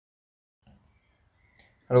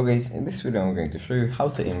Hello guys, in this video I'm going to show you how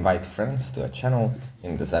to invite friends to a channel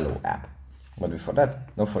in the Zello app. But before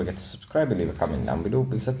that, don't forget to subscribe and leave a comment down below,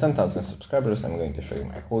 because at 10,000 subscribers I'm going to show you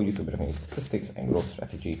my whole YouTube revenue statistics and growth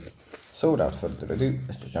strategy. So without further ado,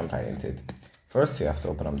 let's just jump right into it. First you have to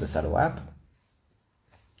open up the Zello app,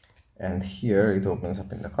 and here it opens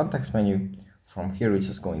up in the context menu. From here we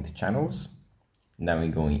just go into channels, and then we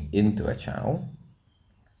go into a channel,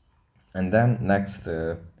 and then next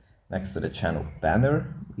to the channel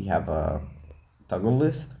banner we have a toggle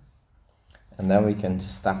list, and then we can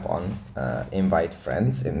just tap on invite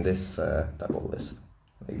friends in this toggle list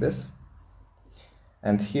like this,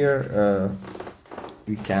 and here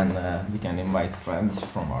we can invite friends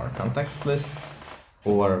from our contacts list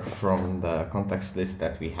or from the contacts list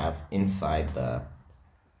that we have inside the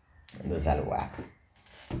Zello app,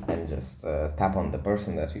 and just tap on the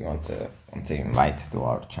person that we want to invite to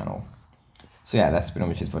our channel. So yeah, that's pretty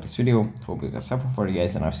much it for this video. Hope it was helpful for you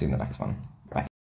guys, and I'll see you in the next one. Bye.